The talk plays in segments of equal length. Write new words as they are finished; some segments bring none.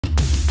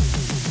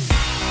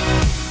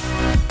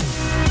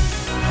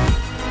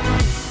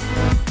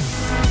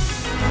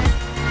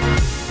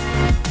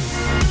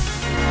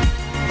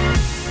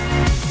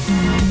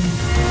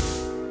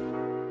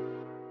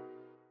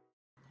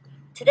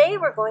Today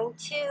we're going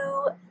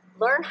to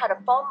learn how to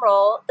foam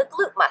roll the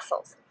glute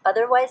muscles,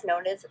 otherwise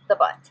known as the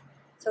butt.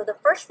 So the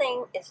first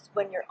thing is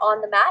when you're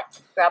on the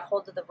mat, grab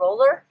hold of the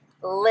roller,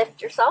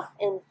 lift yourself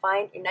and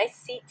find a nice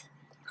seat,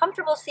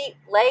 comfortable seat,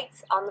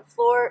 legs on the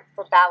floor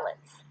for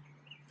balance.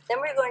 Then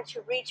we're going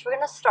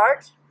to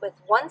start with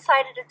one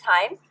side at a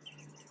time.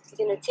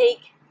 You're going to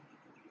take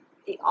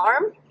the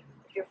arm.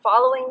 If you're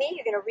following me,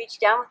 you're going to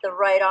reach down with the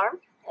right arm,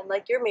 and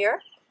like your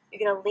mirror, you're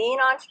going to lean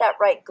onto that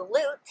right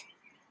glute.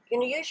 You're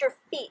going to use your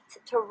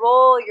feet to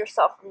roll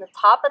yourself from the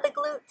top of the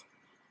glute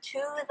to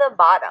the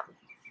bottom,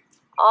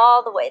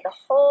 all the way, the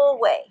whole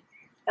way.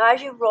 Now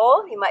as you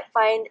roll, you might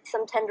find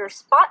some tender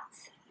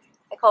spots.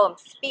 I call them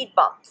speed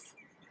bumps.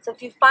 So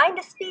if you find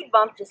a speed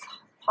bump, just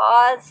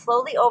pause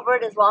slowly over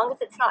it as long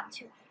as it's not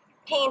too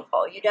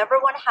painful. You never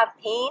want to have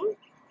pain,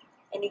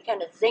 any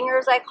kind of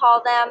zingers I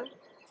call them,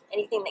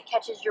 anything that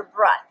catches your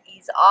breath.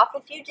 Ease off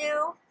if you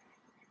do,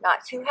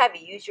 not too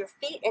heavy. Use your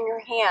feet and your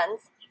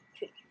hands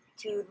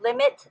to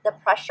limit the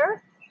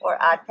pressure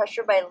or add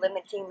pressure by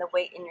limiting the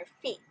weight in your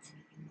feet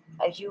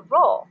as you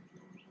roll.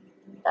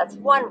 That's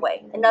one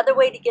way. Another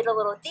way to get a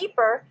little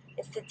deeper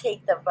is to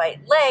take the right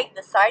leg,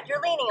 the side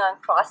you're leaning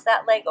on, cross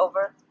that leg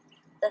over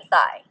the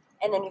thigh,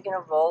 and then you're going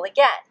to roll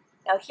again.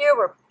 Now here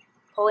we're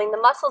pulling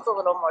the muscles a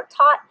little more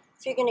taut,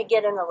 so you're going to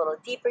get in a little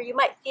deeper. You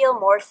might feel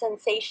more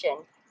sensation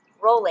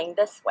rolling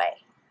this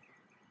way.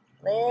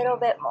 Little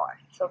bit more.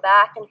 So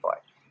back and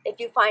forth. If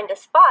you find a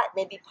spot,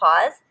 maybe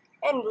pause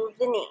and move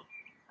the knee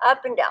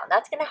up and down.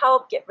 That's going to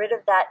help get rid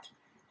of that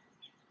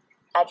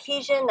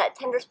adhesion, that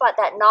tender spot,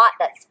 that knot,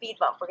 that speed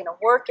bump. We're going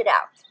to work it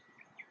out.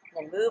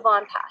 And then move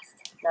on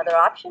past. Another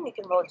option, you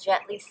can roll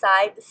gently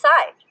side to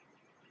side.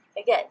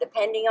 Again,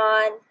 depending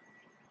on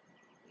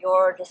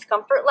your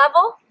discomfort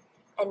level,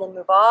 and then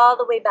move all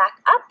the way back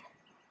up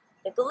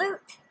the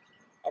glute,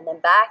 and then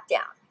back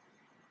down.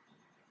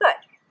 Good.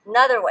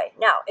 Another way.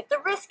 Now, if the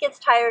wrist gets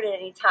tired at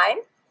any time,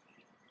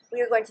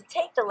 we are going to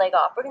take the leg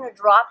off. We're going to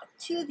drop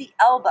to the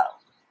elbow.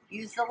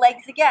 Use the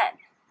legs again.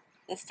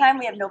 This time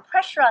we have no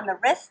pressure on the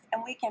wrist,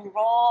 and we can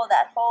roll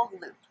that whole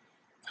glute,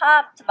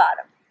 top to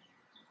bottom.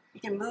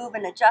 You can move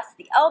and adjust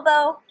the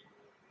elbow.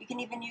 You can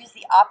even use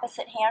the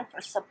opposite hand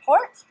for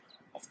support,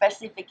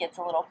 especially if it gets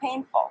a little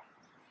painful.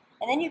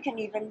 And then you can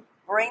even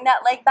bring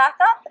that leg back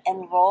up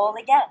and roll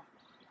again,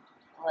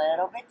 a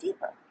little bit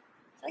deeper.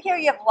 So here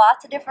you have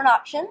lots of different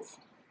options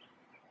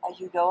as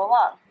you go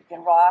along. You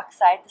can rock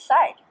side to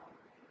side.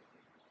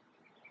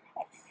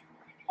 Nice.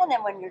 And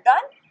then when you're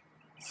done,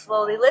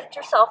 slowly lift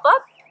yourself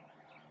up.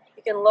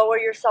 You can lower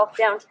yourself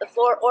down to the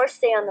floor or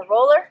stay on the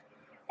roller,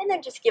 and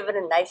then just give it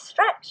a nice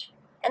stretch.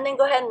 And then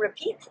go ahead and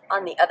repeat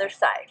on the other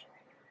side.